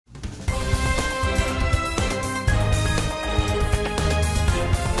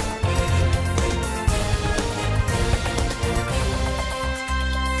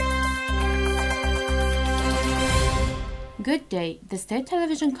Good day. The state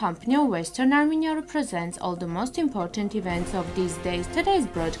television company of Western Armenia represents all the most important events of these days. Today's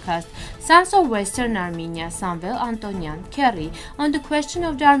broadcast, Sons of Western Armenia, Samvel, Antonyan, Qeri, on the question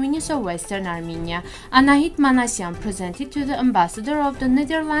of the Armenians of Western Armenia. Anahit Manasyan presented to the ambassador of the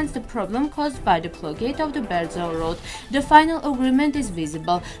Netherlands the problem caused by the blockade of the Berdzor road. The final agreement is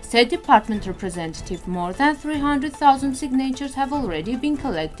visible. State Department representative, more than 300,000 signatures have already been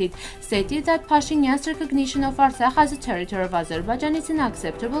collected, stated that Pashinyan's recognition of Artsakh as a territory of Azerbaijan is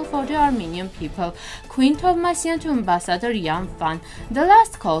unacceptable for the Armenian people. Queen Tovmasyan to Ambassador Jan Fan. The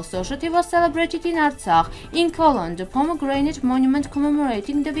last call society was celebrated in Artsakh. In Cologne, the Pomegranate monument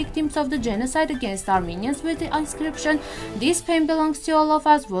commemorating the victims of the genocide against Armenians with the inscription "This pain belongs to all of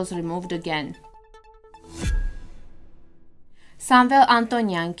us" was removed again. Samvel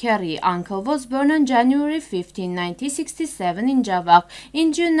Antonyan, Qeri, uncle, was born on January 15, 1967 in Javakh.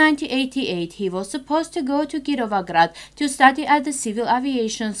 In June 1988, he was supposed to go to Kirovograd to study at the Civil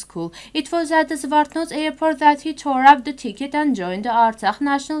Aviation School. It was at the Zvartnots airport that he tore up the ticket and joined the Artsakh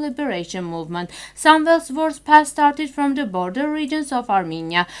National Liberation Movement. Samvel's war's path started from the border regions of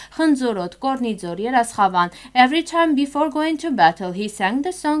Armenia, Khundzurot, Kornidzor, Yerashavan. Every time before going to battle, he sang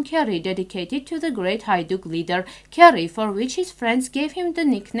the song Qeri, dedicated to the great Haiduk leader Qeri, for which his friends gave him the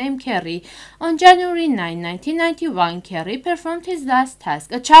nickname Qeri. On January 9, 1991, Qeri performed his last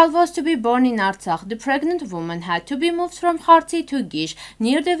task. A child was to be born in Artsakh. The pregnant woman had to be moved from Khartsi to Gish.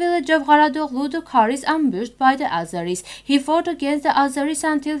 Near the village of Gharadoglu, the car is ambushed by the Azeris. He fought against the Azeris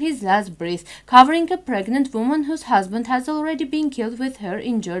until his last breath, covering a pregnant woman whose husband has already been killed with her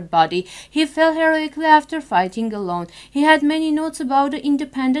injured body. He fell heroically after fighting alone. He had many notes about the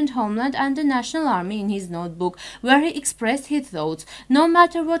independent homeland and the national army in his notebook, where he expressed his thoughts. No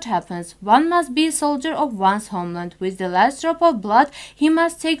matter what happens, one must be a soldier of one's homeland. With the last drop of blood, he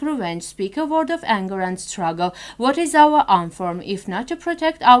must take revenge, speak a word of anger and struggle. What is our arm if not to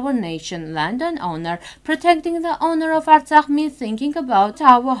protect our nation, land and honor? Protecting the honor of Artsakh means thinking about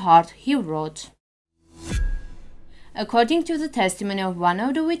our heart, he wrote. According to the testimony of one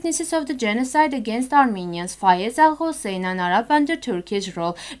of the witnesses of the genocide against Armenians, Fayez Al-Hossein, an Arab under Turkish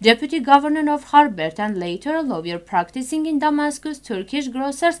rule, deputy governor of Harbert and later a lawyer practicing in Damascus, Turkish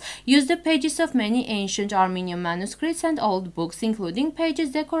grocers used the pages of many ancient Armenian manuscripts and old books, including pages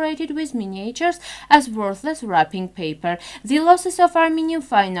decorated with miniatures, as worthless wrapping paper. The losses of Armenian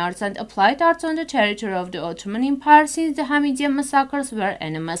fine arts and applied arts on the territory of the Ottoman Empire since the Hamidian massacres were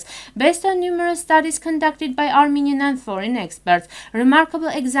enormous. Based on numerous studies conducted by Armenian and foreign experts, remarkable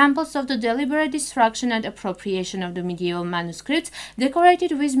examples of the deliberate destruction and appropriation of the medieval manuscripts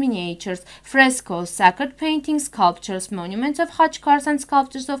decorated with miniatures, frescoes, sacred paintings, sculptures, monuments of khachkars and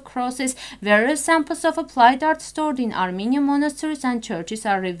sculptures of crosses, various samples of applied art stored in Armenian monasteries and churches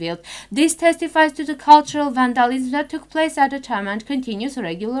are revealed. This testifies to the cultural vandalism that took place at the time and continues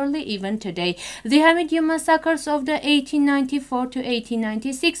regularly even today. The Hamidian massacres of the 1894 to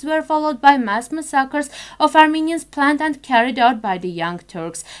 1896 were followed by mass massacres of Armenians planned and carried out by the Young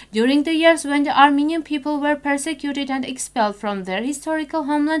Turks. During the years when the Armenian people were persecuted and expelled from their historical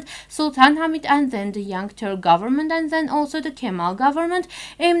homeland, Sultan Hamid and then the Young Turk government and then also the Kemal government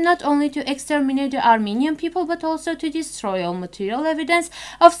aimed not only to exterminate the Armenian people but also to destroy all material evidence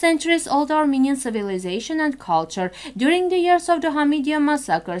of centuries-old Armenian civilization and culture. During the years of the Hamidian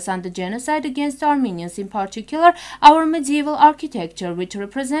massacres and the genocide against Armenians in particular, our medieval architecture, which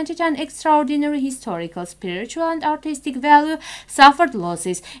represented an extraordinary historical, spiritual and artistic value, suffered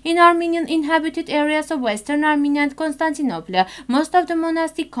losses. In Armenian inhabited areas of Western Armenia and Constantinople, most of the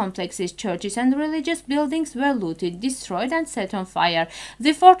monastic complexes, churches and religious buildings were looted, destroyed and set on fire.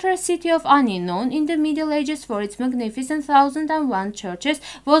 The fortress city of Ani, known in the Middle Ages for its magnificent 1001 churches,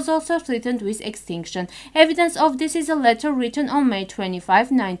 was also threatened with extinction. Evidence of this is a letter written on May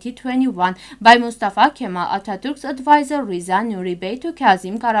 25, 1921 by Mustafa Kemal Atatürk's advisor Riza Nuri Bey to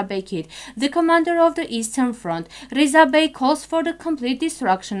Kazim Karabekir, the commander of the Eastern Front. Riza Bey calls for the complete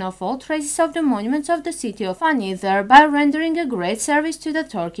destruction of all traces of the monuments of the city of Ani, thereby rendering a great service to the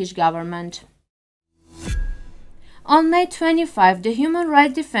Turkish government. On May 25, the human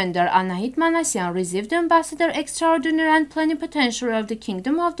rights defender Anahit Manasyan received the ambassador extraordinary and plenipotentiary of the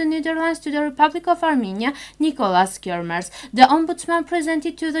Kingdom of the Netherlands to the Republic of Armenia, Nicolas Kermers. The ombudsman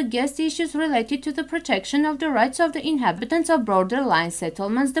presented to the guest issues related to the protection of the rights of the inhabitants of borderline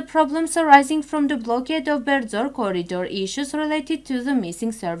settlements, the problems arising from the blockade of Berdzor corridor, issues related to the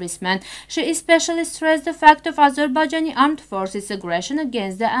missing servicemen. She especially stressed the fact of Azerbaijani armed forces' aggression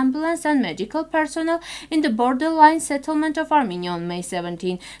against the ambulance and medical personnel in the borderline underlying settlement of Armenia on May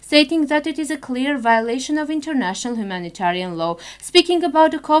 17, stating that it is a clear violation of international humanitarian law. Speaking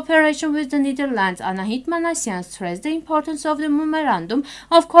about the cooperation with the Netherlands, Anahit Manasyan stressed the importance of the memorandum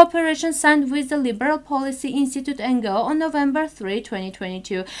of cooperation signed with the Liberal Policy Institute NGO on November 3,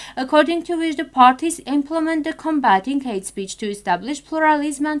 2022, according to which the parties implement the Combating Hate Speech to Establish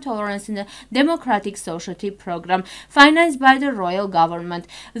Pluralism and Tolerance in a Democratic Society program financed by the royal government.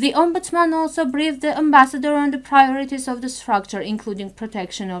 The Ombudsman also briefed the ambassador on the priorities of the structure, including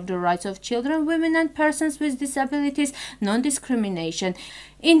protection of the rights of children, women and persons with disabilities, non-discrimination.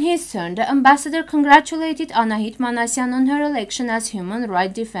 In his turn, the ambassador congratulated Anahit Manasyan on her election as human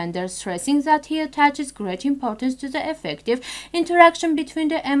rights defender, stressing that he attaches great importance to the effective interaction between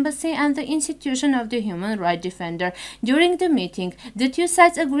the embassy and the institution of the human rights defender. During the meeting, the two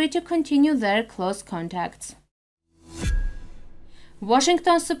sides agreed to continue their close contacts.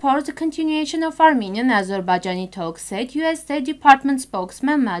 Washington supports the continuation of Armenian-Azerbaijani talks, said U.S. State Department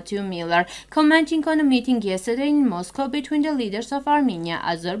spokesman Matthew Miller, commenting on a meeting yesterday in Moscow between the leaders of Armenia,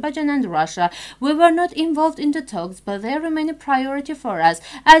 Azerbaijan and Russia. "We were not involved in the talks, but they remain a priority for us.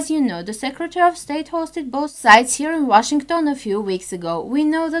 As you know, the Secretary of State hosted both sides here in Washington a few weeks ago. We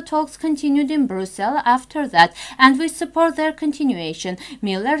know the talks continued in Brussels after that, and we support their continuation,"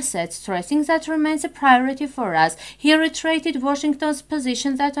 Miller said, stressing that remains a priority for us. He reiterated Washington's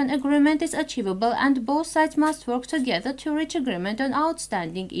position that an agreement is achievable and both sides must work together to reach agreement on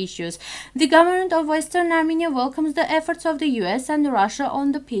outstanding issues. The government of Western Armenia welcomes the efforts of the US and Russia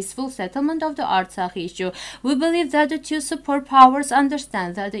on the peaceful settlement of the Artsakh issue. "We believe that the two support powers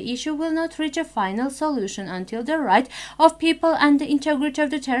understand that the issue will not reach a final solution until the right of people and the integrity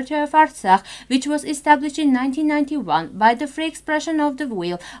of the territory of Artsakh, which was established in 1991 by the free expression of the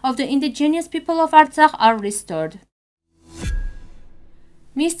will of the indigenous people of Artsakh, are restored."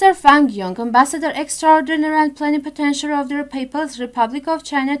 Mr. Fang Yong, Ambassador Extraordinary and Plenipotentiary of the People's Republic of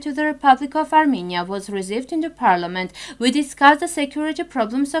China to the Republic of Armenia, was received in the Parliament. "We discussed the security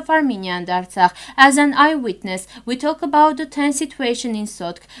problems of Armenia and Artsakh. As an eyewitness, we talk about the tense situation in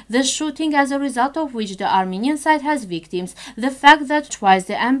Sotk, the shooting as a result of which the Armenian side has victims, the fact that twice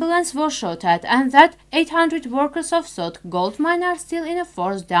the ambulance was shot at, and that 800 workers of Sotk gold mine are still in a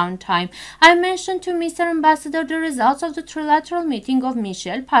forced downtime. I mentioned to Mr. Ambassador the results of the trilateral meeting of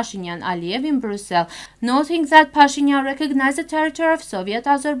Pashinyan, Aliyev in Brussels, noting that Pashinyan recognized the territory of Soviet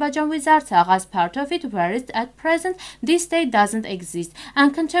Azerbaijan with Artsakh as part of it, whereas at present this state doesn't exist,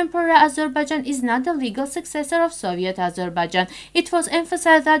 and contemporary Azerbaijan is not the legal successor of Soviet Azerbaijan. It was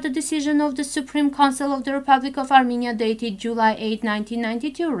emphasized that the decision of the Supreme Council of the Republic of Armenia dated July 8,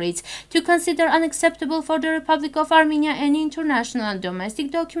 1992 reads, "To consider unacceptable for the Republic of Armenia any international and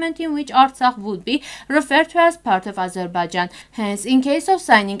domestic document in which Artsakh would be referred to as part of Azerbaijan. Hence, in case of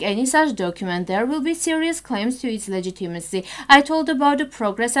signing any such document, there will be serious claims to its legitimacy." I told about the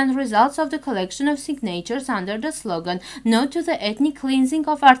progress and results of the collection of signatures under the slogan "No to the ethnic cleansing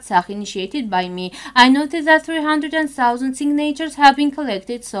of Artsakh" initiated by me. I noted that 300,000 signatures have been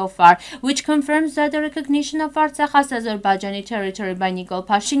collected so far, which confirms that the recognition of Artsakh as Azerbaijani territory by Nikol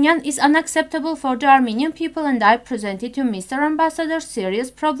Pashinyan is unacceptable for the Armenian people, and I presented to Mr. Ambassador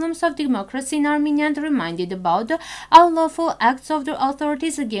serious problems of democracy in Armenia and reminded about the unlawful acts of the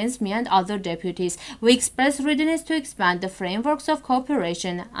authorities against me and other deputies. We expressed readiness to expand the frameworks of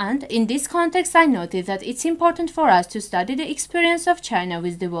cooperation, and in this context I noted that it's important for us to study the experience of China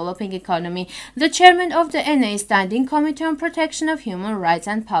with developing economy. The chairman of the NA Standing Committee on Protection of Human Rights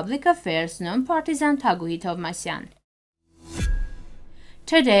and Public Affairs, non-partisan Tovmasyan.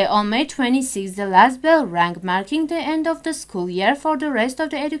 Today, on May 26, the last bell rang, marking the end of the school year for the rest of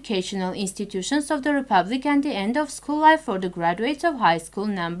the educational institutions of the Republic and the end of school life for the graduates of High School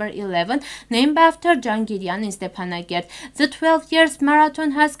Number 11, named after Jangirian in Stepanakert. The 12 years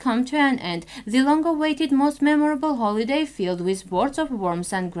marathon has come to an end. The long-awaited, most memorable holiday filled with words of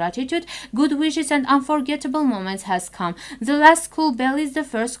warmth and gratitude, good wishes and unforgettable moments has come. The last school bell is the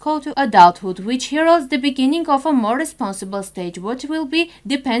first call to adulthood, which heralds the beginning of a more responsible stage. What will be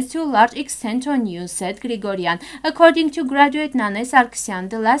depends to a large extent on you, said Grigorian. According to graduate Nane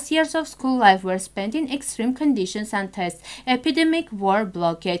Sargsyan, the last years of school life were spent in extreme conditions and tests, epidemic, war,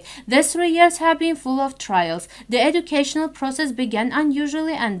 blockade. These 3 years have been full of trials. The educational process began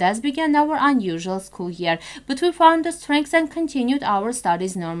unusually, and thus began our unusual school year. But we found the strength and continued our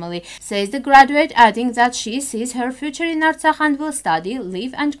studies normally, says the graduate, adding that she sees her future in Artsakh and will study,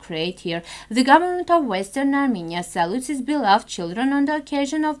 live and create here. The government of Western Armenia salutes its beloved children on the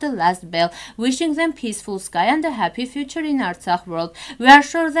occasion of the last bell, wishing them peaceful sky and a happy future in Artsakh world. We are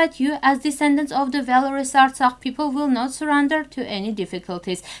sure that you, as descendants of the valorous Artsakh people, will not surrender to any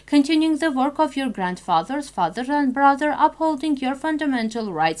difficulties, continuing the work of your grandfathers, father and brother, upholding your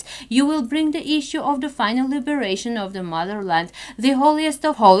fundamental rights. You will bring the issue of the final liberation of the motherland, the holiest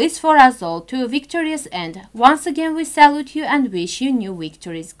of holies for us all, to a victorious end. Once again we salute you and wish you new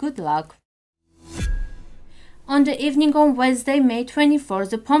victories. Good luck. On the evening of Wednesday, May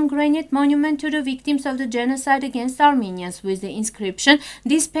 24th, the Pomegranate monument to the victims of the genocide against Armenians with the inscription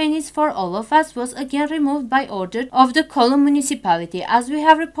 "This pain is for all of us" was again removed by order of the Cologne municipality. As we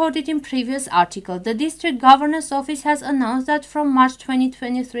have reported in previous articles, the district governor's office has announced that from March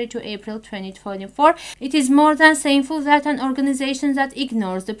 2023 to April 2024, it is more than shameful that an organization that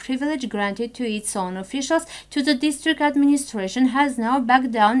ignores the privilege granted to its own officials to the district administration has now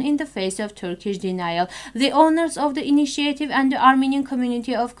backed down in the face of Turkish denial. The owners of the initiative and the Armenian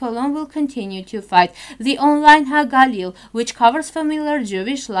community of Cologne will continue to fight. The online Hagalil, which covers familiar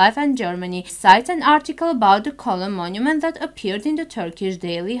Jewish life and Germany, cites an article about the Cologne monument that appeared in the Turkish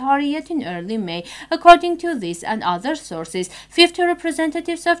daily Hürriyet in early May. According to this and other sources, 50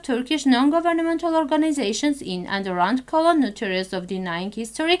 representatives of Turkish non-governmental organizations in and around Cologne, notorious of denying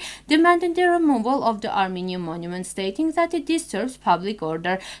history, demanded the removal of the Armenian monument, stating that it disturbs public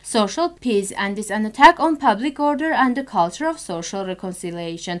order, social peace, and is an attack on public order and the culture of social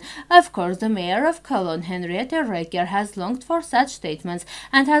reconciliation. Of course, the mayor of Cologne, Henriette Reker, has longed for such statements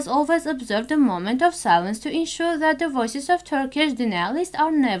and has always observed a moment of silence to ensure that the voices of Turkish denialists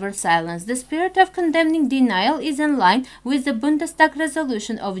are never silenced. The spirit of condemning denial is in line with the Bundestag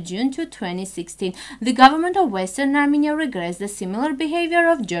resolution of June 2016. The government of Western Armenia regrets the similar behavior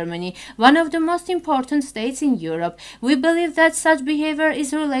of Germany, one of the most important states in Europe. We believe that such behavior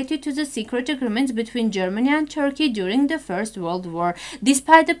is related to the secret agreements between Germany and Turkey during the First World War.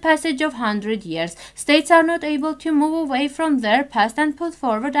 Despite the passage of 100 years, states are not able to move away from their past and put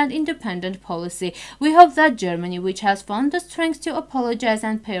forward an independent policy. We hope that Germany, which has found the strength to apologize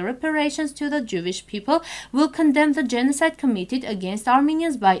and pay reparations to the Jewish people, will condemn the genocide committed against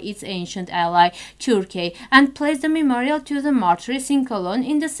Armenians by its ancient ally, Turkey, and place the memorial to the martyrs in Cologne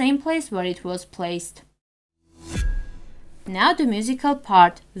in the same place where it was placed. Now the musical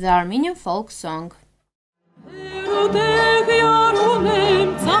part, the Armenian folk song.